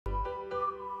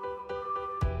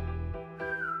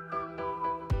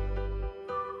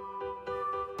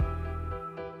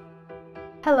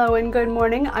Hello and good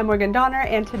morning, I'm Morgan Donner,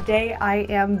 and today I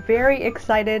am very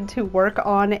excited to work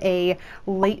on a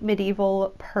late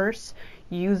medieval purse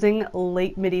using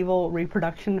late medieval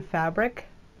reproduction fabric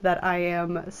that I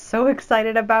am so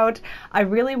excited about. I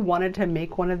really wanted to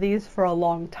make one of these for a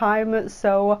long time,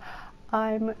 so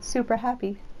I'm super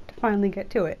happy to finally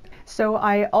get to it. So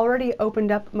I already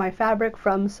opened up my fabric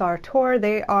from Sartor.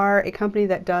 They are a company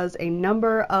that does a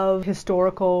number of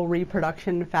historical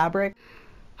reproduction fabric.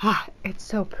 It's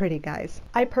so pretty, guys.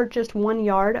 I purchased 1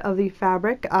 yard of the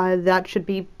fabric. That should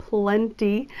be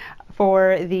plenty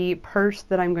for the purse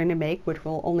that I'm going to make, which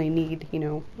will only need,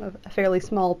 a fairly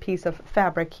small piece of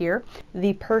fabric here.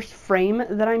 The purse frame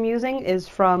that I'm using is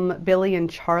from Billy and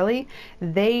Charlie.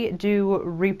 They do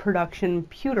reproduction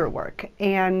pewter work,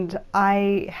 and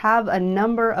I have a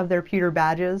number of their pewter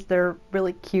badges. They're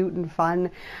really cute and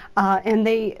fun, and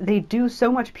they do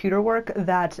so much pewter work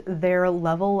that their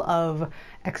level of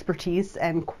expertise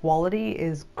and quality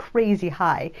is crazy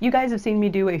high. You guys have seen me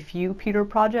do a few pewter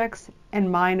projects, and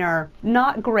mine are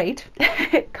not great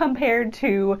compared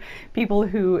to people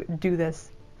who do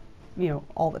this,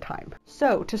 all the time.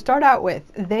 So to start out with,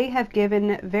 they have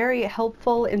given very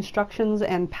helpful instructions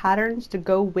and patterns to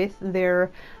go with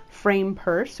their frame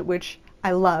purse, which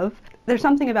I love. There's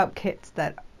something about kits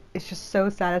that is just so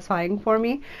satisfying for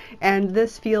me, and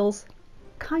this feels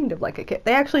kind of like a kit.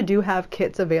 They actually do have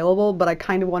kits available, but I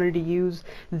kind of wanted to use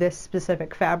this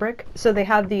specific fabric. So they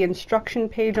have the instruction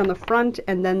page on the front,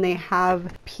 and then they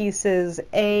have pieces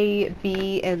A,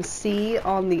 B, and C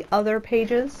on the other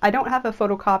pages. I don't have a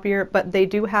photocopier, but they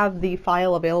do have the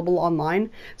file available online.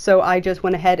 So I just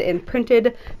went ahead and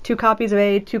printed 2 copies of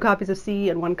A, 2 copies of C,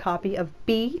 and 1 copy of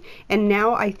B. And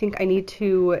now I think I need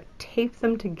to tape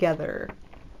them together.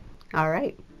 All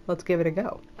right, let's give it a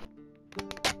go.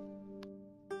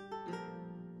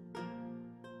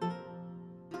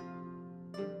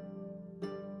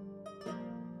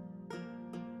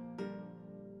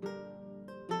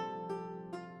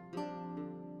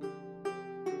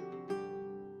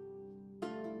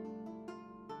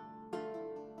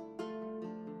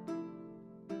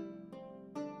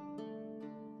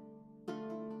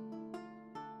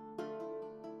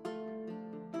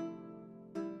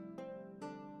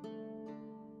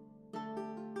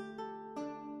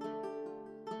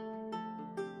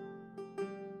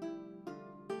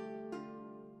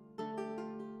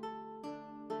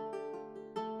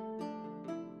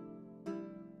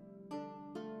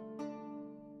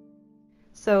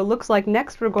 So it looks like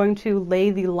next we're going to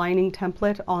lay the lining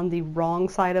template on the wrong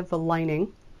side of the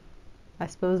lining. I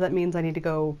suppose that means I need to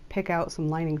go pick out some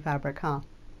lining fabric, huh?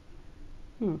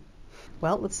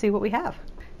 Well, let's see what we have.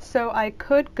 So I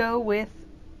could go with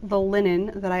the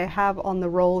linen that I have on the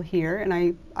roll here, and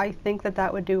I think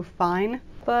that would do fine,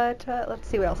 but let's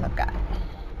see what else I've got.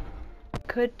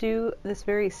 Could do this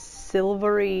very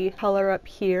silvery color up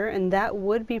here, and that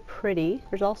would be pretty.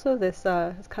 There's also this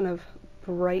kind of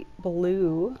bright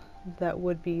blue that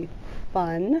would be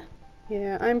fun.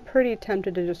 Yeah, I'm pretty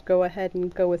tempted to just go ahead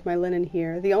and go with my linen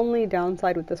here. The only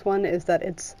downside with this one is that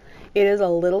it is a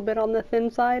little bit on the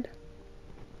thin side.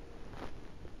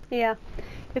 Yeah,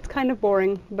 it's kind of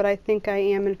boring, but I think I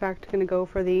am in fact going to go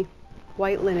for the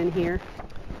white linen here.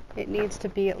 It needs to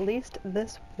be at least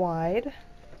this wide.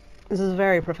 This is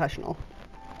very professional.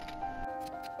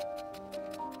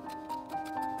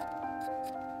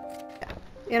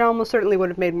 It almost certainly would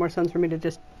have made more sense for me to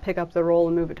just pick up the roll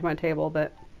and move it to my table,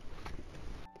 but...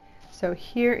 So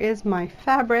here is my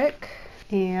fabric,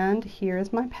 and here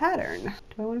is my pattern.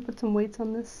 Do I want to put some weights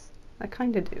on this? I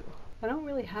kind of do. I don't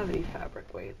really have any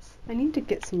fabric weights. I need to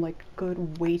get some,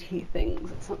 good weighty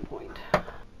things at some point.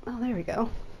 Oh, there we go.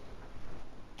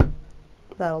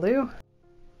 That'll do.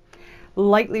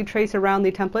 Lightly trace around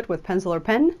the template with pencil or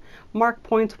pen, mark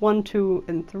points 1, 2,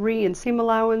 and 3 in seam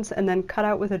allowance, and then cut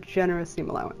out with a generous seam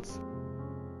allowance.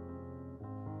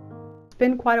 It's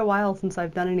been quite a while since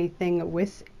I've done anything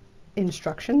with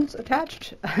instructions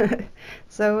attached,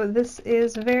 so this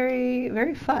is very,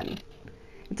 very fun.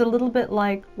 It's a little bit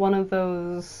like one of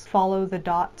those follow the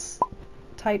dots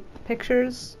type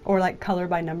pictures, or like color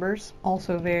by numbers.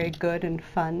 Also very good and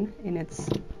fun in its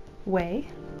way.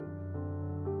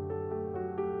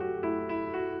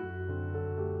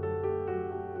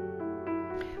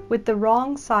 With the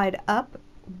wrong side up,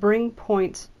 bring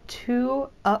points 2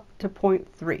 up to point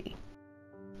 3.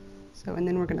 So, and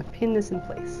then we're going to pin this in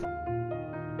place.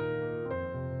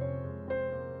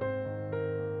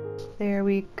 There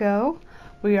we go.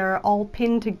 We are all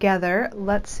pinned together.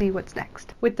 Let's see what's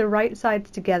next. With the right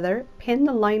sides together, pin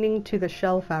the lining to the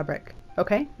shell fabric.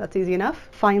 Okay, that's easy enough.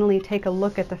 Finally take a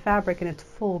look at the fabric in its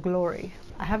full glory.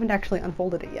 I haven't actually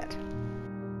unfolded it yet.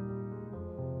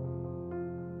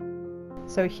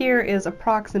 So here is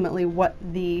approximately what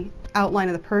the outline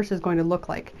of the purse is going to look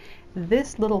like.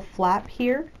 This little flap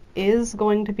here is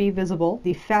going to be visible.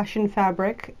 The fashion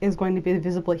fabric is going to be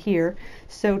visible here.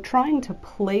 So trying to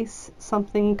place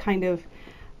something kind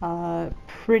of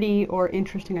pretty or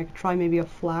interesting, I could try maybe a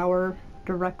flower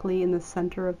directly in the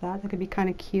center of that. That could be kind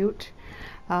of cute.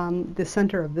 The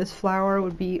center of this flower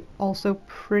would be also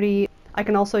pretty. I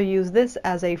can also use this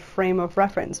as a frame of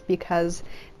reference because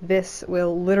this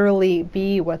will literally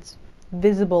be what's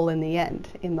visible in the end,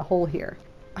 in the hole here.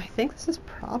 I think this is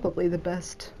probably the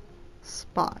best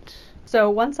spot. So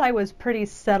once I was pretty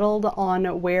settled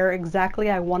on where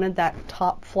exactly I wanted that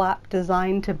top flap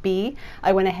design to be,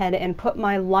 I went ahead and put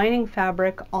my lining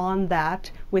fabric on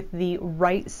that with the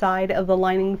right side of the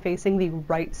lining facing the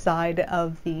right side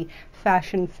of the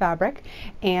fashion fabric,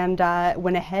 and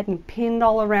went ahead and pinned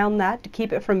all around that to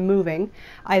keep it from moving.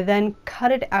 I then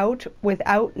cut it out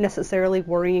without necessarily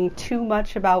worrying too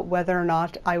much about whether or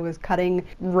not I was cutting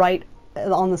right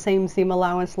on the same seam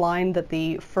allowance line that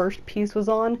the first piece was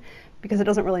on, because it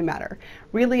doesn't really matter.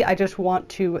 Really, I just want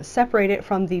to separate it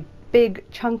from the big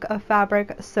chunk of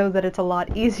fabric so that it's a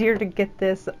lot easier to get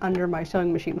this under my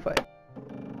sewing machine foot.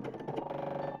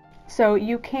 So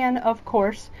you can, of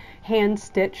course, hand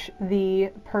stitch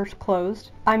the purse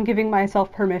closed. I'm giving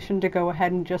myself permission to go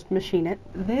ahead and just machine it.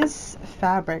 This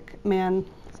fabric, man,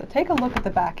 so take a look at the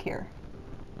back here.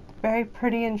 Very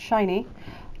pretty and shiny.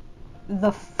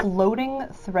 The floating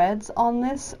threads on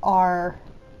this are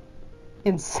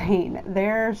insane.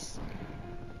 There's,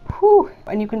 whew,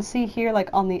 and you can see here, like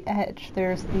on the edge,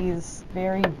 there's these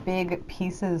very big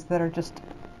pieces that are just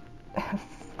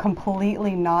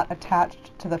completely not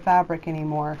attached to the fabric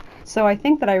anymore. So I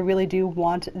think that I really do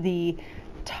want the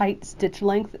tight stitch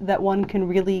length that one can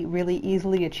really, really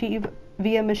easily achieve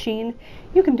via machine.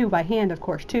 You can do by hand, of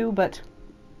course, too, but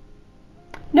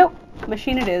nope,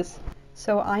 machine it is.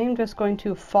 So I am just going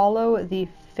to follow the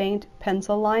faint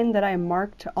pencil line that I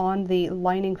marked on the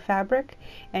lining fabric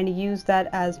and use that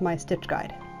as my stitch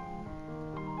guide.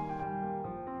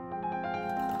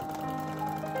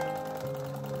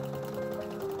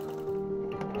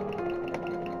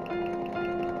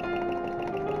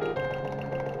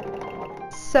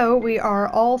 So we are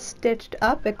all stitched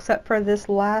up except for this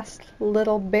last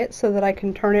little bit so that I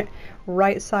can turn it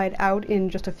right side out in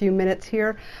just a few minutes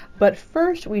here. But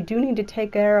first we do need to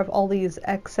take care of all these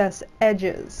excess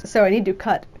edges. So I need to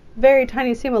cut very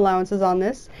tiny seam allowances on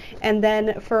this, and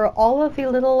then for all of the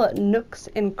little nooks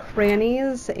and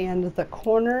crannies and the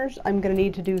corners, I'm going to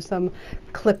need to do some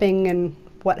clipping and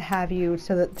what have you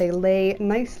so that they lay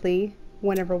nicely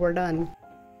whenever we're done.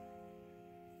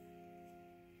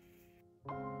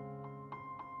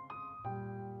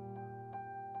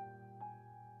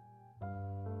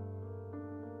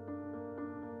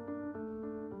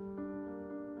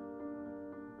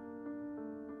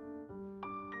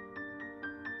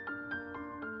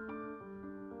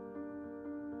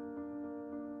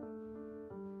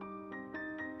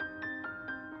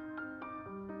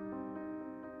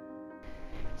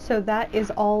 So that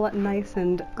is all nice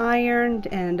and ironed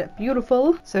and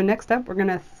beautiful. So next up, we're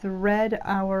gonna thread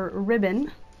our ribbon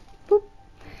boop,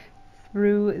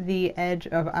 through the edge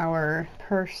of our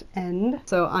purse end.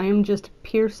 So I am just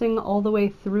piercing all the way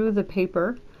through the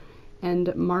paper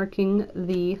and marking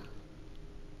the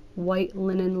white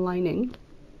linen lining.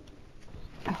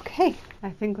 Okay, I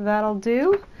think that'll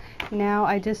do. Now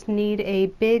I just need a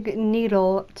big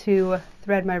needle to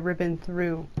thread my ribbon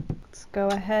through. Let's go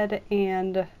ahead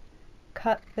and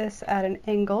cut this at an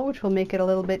angle, which will make it a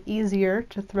little bit easier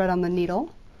to thread on the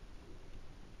needle.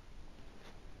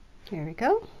 There we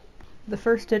go. The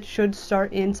first stitch should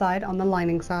start inside on the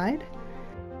lining side.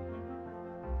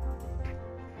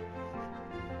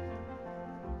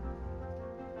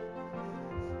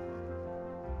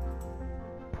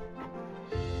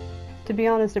 To be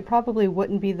honest, it probably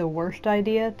wouldn't be the worst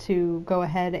idea to go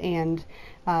ahead and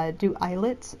do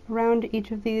eyelets around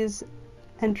each of these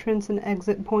entrance and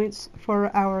exit points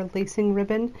for our lacing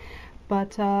ribbon,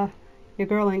 but your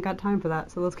girl ain't got time for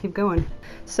that, so let's keep going.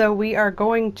 So we are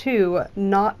going to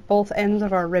knot both ends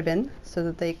of our ribbon so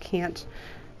that they can't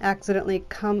accidentally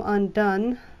come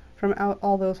undone from out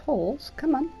all those holes.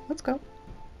 Come on, let's go.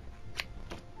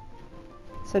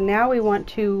 So now we want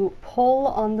to pull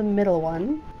on the middle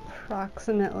one,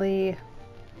 approximately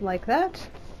like that,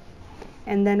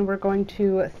 and then we're going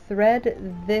to thread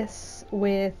this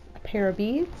with a pair of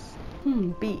beads.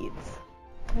 Beads.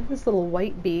 I have this little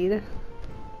white bead.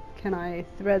 Can I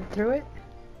thread through it?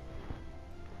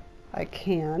 I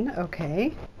can.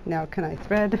 Okay. Now can I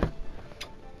thread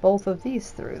both of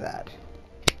these through that?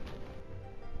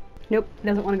 Nope, it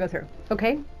doesn't want to go through.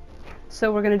 Okay,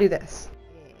 So we're going to do this.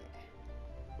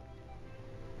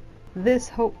 This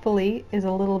hopefully is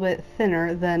a little bit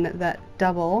thinner than that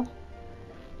double.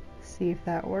 See if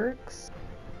that works.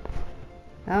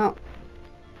 Oh.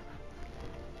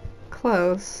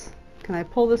 Close. Can I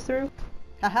pull this through?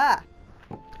 Haha!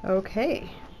 Okay.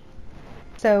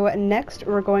 So next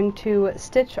we're going to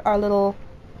stitch our little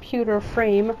pewter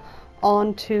frame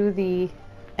onto the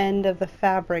end of the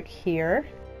fabric here.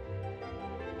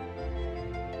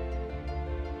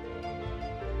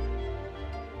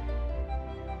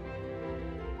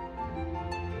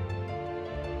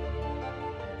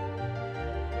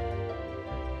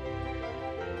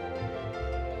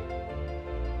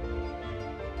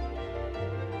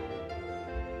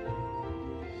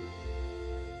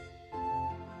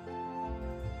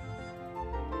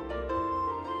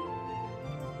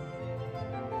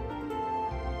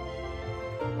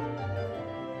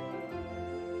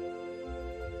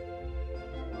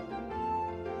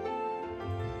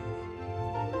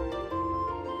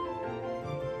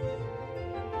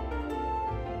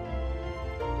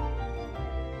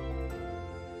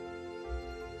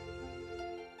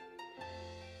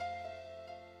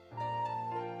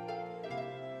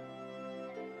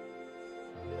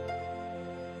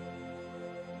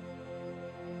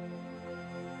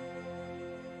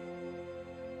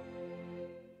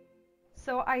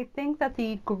 So I think that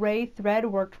the gray thread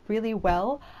worked really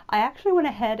well. I actually went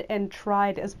ahead and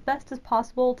tried as best as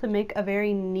possible to make a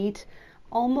very neat,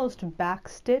 almost back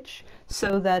stitch,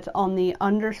 so that on the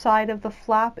underside of the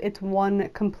flap it's one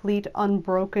complete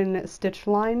unbroken stitch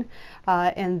line,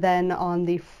 and then on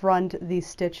the front the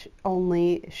stitch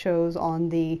only shows on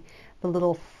the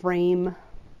little frame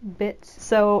bits.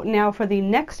 So now for the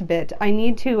next bit, I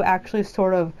need to actually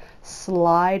sort of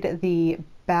slide the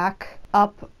back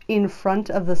up in front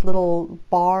of this little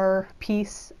bar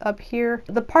piece up here.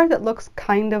 The part that looks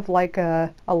kind of like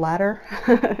a ladder.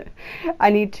 I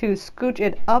need to scooch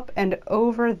it up and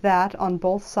over that on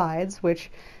both sides, which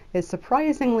is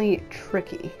surprisingly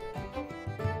tricky.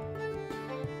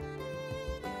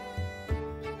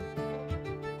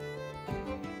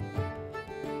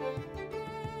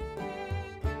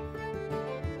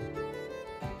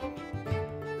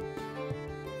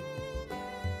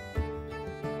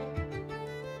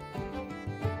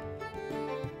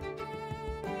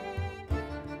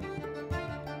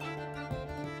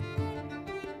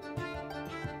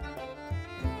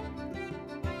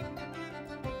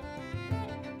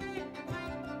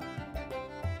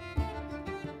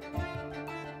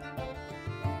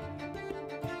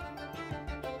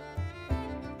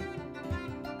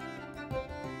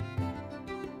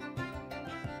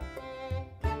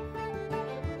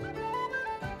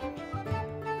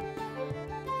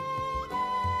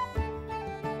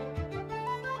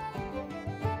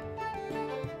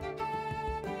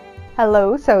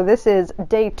 Hello, so this is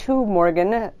day 2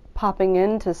 Morgan popping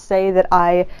in to say that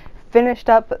I finished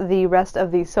up the rest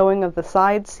of the sewing of the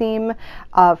side seam.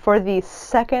 For the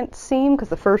second seam, because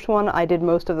the first one I did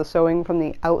most of the sewing from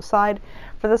the outside,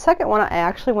 for the second one I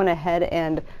actually went ahead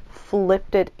and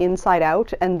flipped it inside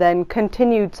out and then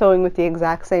continued sewing with the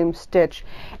exact same stitch,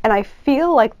 and I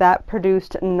feel like that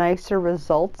produced nicer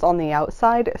results on the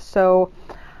outside. So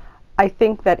I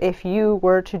think that if you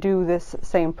were to do this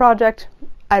same project,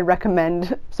 I'd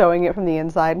recommend sewing it from the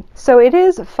inside. So it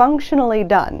is functionally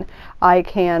done. I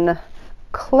can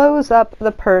close up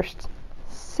the purse,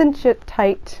 cinch it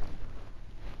tight,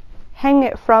 hang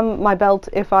it from my belt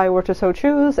if I were to so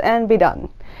choose, and be done.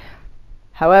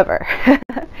 However,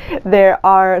 there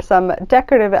are some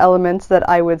decorative elements that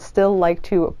I would still like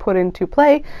to put into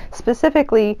play,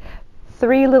 specifically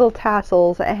 3 little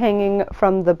tassels hanging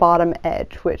from the bottom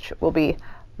edge, which will be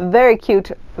very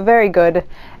cute, very good,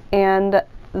 and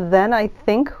then I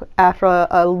think after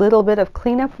a little bit of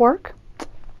cleanup work,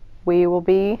 we will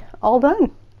be all done.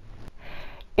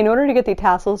 In order to get the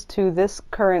tassels to this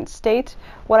current state,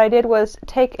 what I did was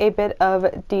take a bit of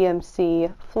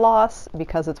DMC floss,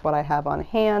 because it's what I have on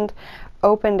hand,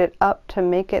 opened it up to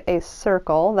make it a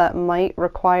circle. That might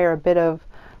require a bit of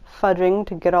fudging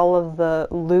to get all of the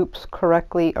loops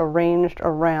correctly arranged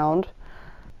around.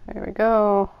 There we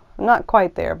go. Not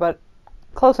quite there, but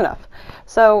close enough.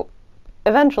 So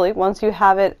eventually, once you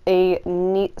have it a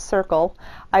neat circle,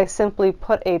 I simply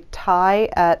put a tie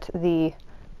at the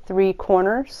 3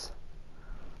 corners,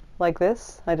 like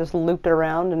this. I just looped it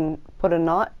around and put a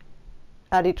knot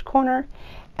at each corner,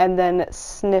 and then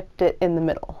snipped it in the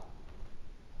middle.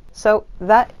 So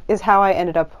that is how I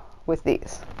ended up with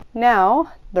these.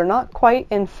 Now, they're not quite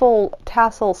in full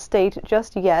tassel state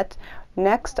just yet.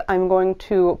 Next, I'm going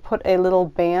to put a little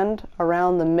band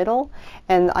around the middle,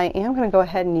 and I am going to go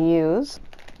ahead and use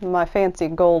my fancy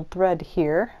gold thread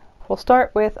here. We'll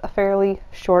start with a fairly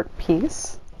short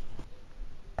piece,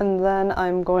 and then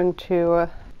I'm going to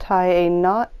tie a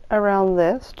knot around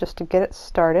this just to get it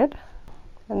started,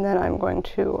 and then I'm going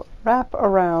to wrap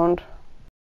around.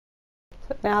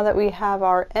 So now that we have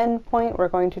our end point, we're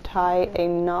going to tie a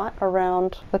knot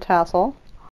around the tassel.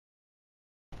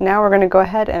 Now we're going to go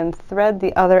ahead and thread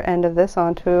the other end of this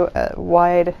onto a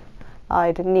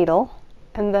wide-eyed needle,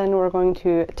 and then we're going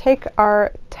to take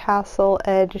our tassel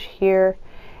edge here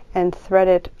and thread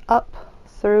it up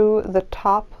through the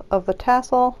top of the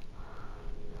tassel.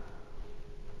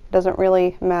 Doesn't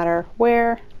really matter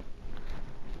where.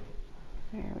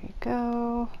 There we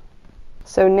go.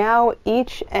 So now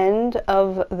each end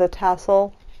of the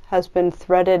tassel has been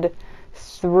threaded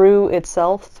through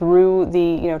itself, through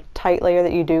the tight layer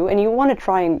that you do, and you want to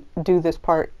try and do this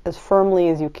part as firmly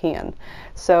as you can.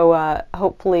 So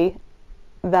hopefully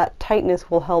that tightness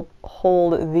will help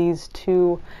hold these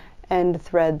two end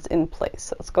threads in place.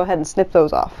 So let's go ahead and snip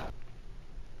those off.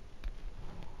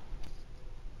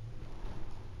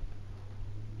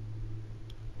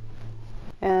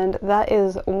 And that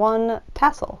is one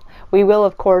tassel. We will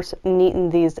of course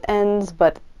neaten these ends,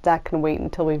 but that can wait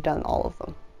until we've done all of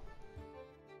them.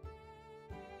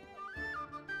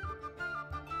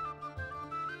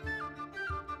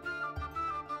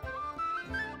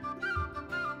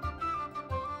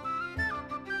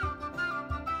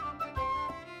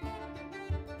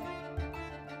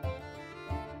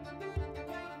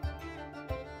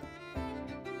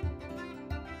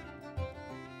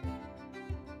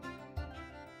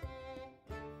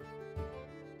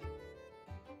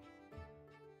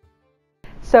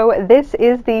 So this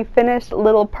is the finished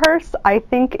little purse. I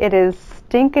think it is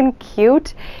stinking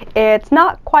cute. It's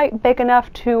not quite big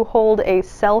enough to hold a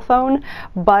cell phone,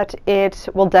 but it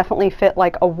will definitely fit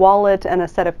like a wallet and a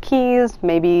set of keys,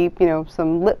 maybe,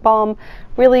 some lip balm.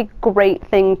 Really great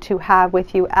thing to have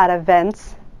with you at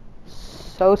events.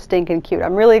 So stinking cute.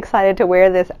 I'm really excited to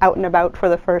wear this out and about for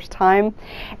the first time.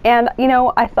 And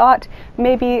I thought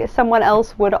maybe someone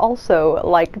else would also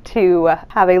like to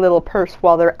have a little purse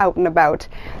while they're out and about.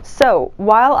 So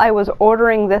while I was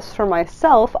ordering this for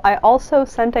myself, I also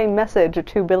sent a message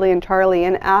to Billy and Charlie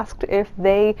and asked if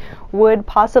they would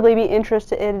possibly be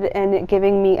interested in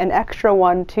giving me an extra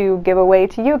one to give away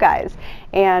to you guys.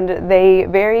 And they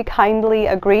very kindly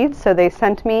agreed, so they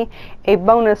sent me a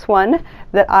bonus one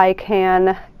that I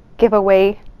can give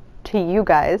away to you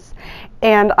guys.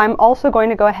 And I'm also going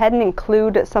to go ahead and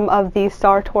include some of the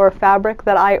Sartor fabric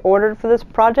that I ordered for this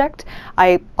project.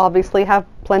 I obviously have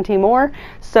plenty more,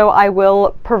 so I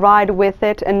will provide with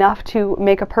it enough to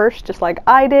make a purse just like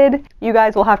I did. You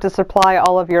guys will have to supply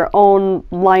all of your own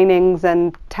linings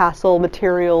and tassel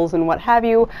materials and what have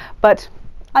you, but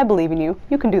I believe in you.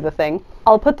 You can do the thing.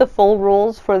 I'll put the full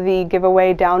rules for the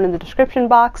giveaway down in the description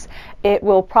box. It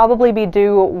will probably be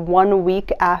due 1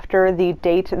 week after the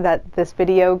date that this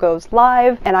video goes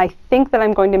live, and I think that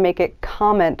I'm going to make it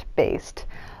comment based.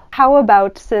 How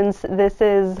about, since this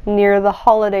is near the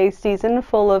holiday season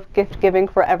full of gift giving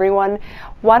for everyone,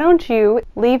 why don't you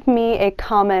leave me a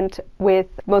comment with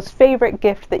most favorite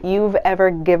gift that you've ever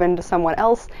given to someone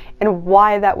else and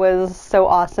why that was so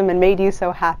awesome and made you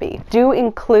so happy. Do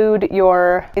include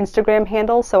your Instagram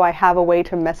handle so I have a way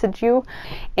to message you.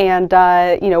 And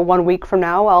 1 week from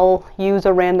now I'll use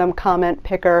a random comment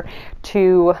picker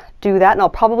to do that, and I'll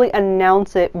probably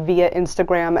announce it via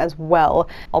Instagram as well.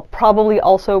 I'll probably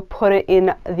also put it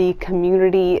in the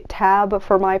community tab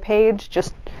for my page,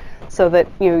 just so that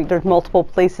there's multiple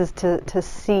places to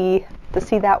see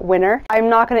that winner. I'm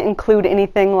not going to include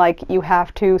anything like you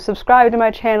have to subscribe to my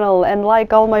channel and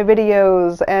like all my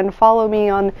videos and follow me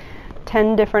on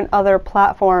 10 different other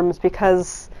platforms,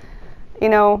 because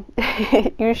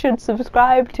you should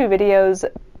subscribe to videos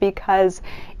because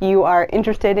you are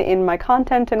interested in my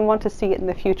content and want to see it in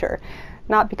the future,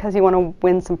 not because you want to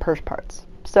win some purse parts.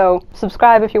 So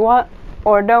subscribe if you want,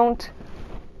 or don't,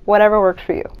 whatever works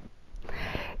for you.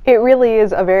 It really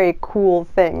is a very cool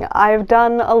thing. I've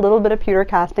done a little bit of pewter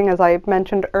casting, as I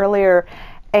mentioned earlier,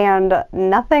 and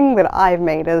nothing that I've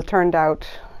made has turned out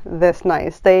this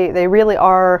nice. They really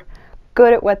are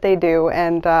good at what they do,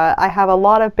 and I have a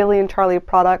lot of Billy and Charlie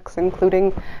products,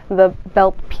 including the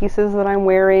belt pieces that I'm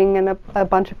wearing and a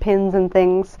bunch of pins and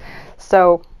things,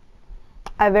 so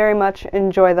I very much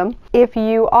enjoy them. If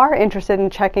you are interested in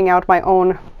checking out my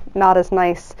own not as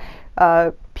nice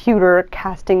pewter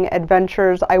casting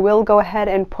adventures, I will go ahead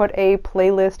and put a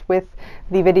playlist with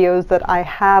the videos that I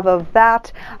have of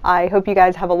that. I hope you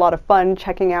guys have a lot of fun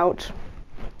checking out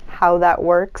how that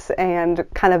works and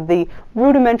kind of the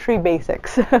rudimentary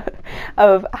basics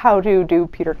of how to do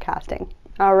pewter casting.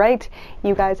 All right,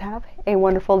 you guys have a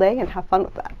wonderful day and have fun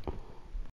with that.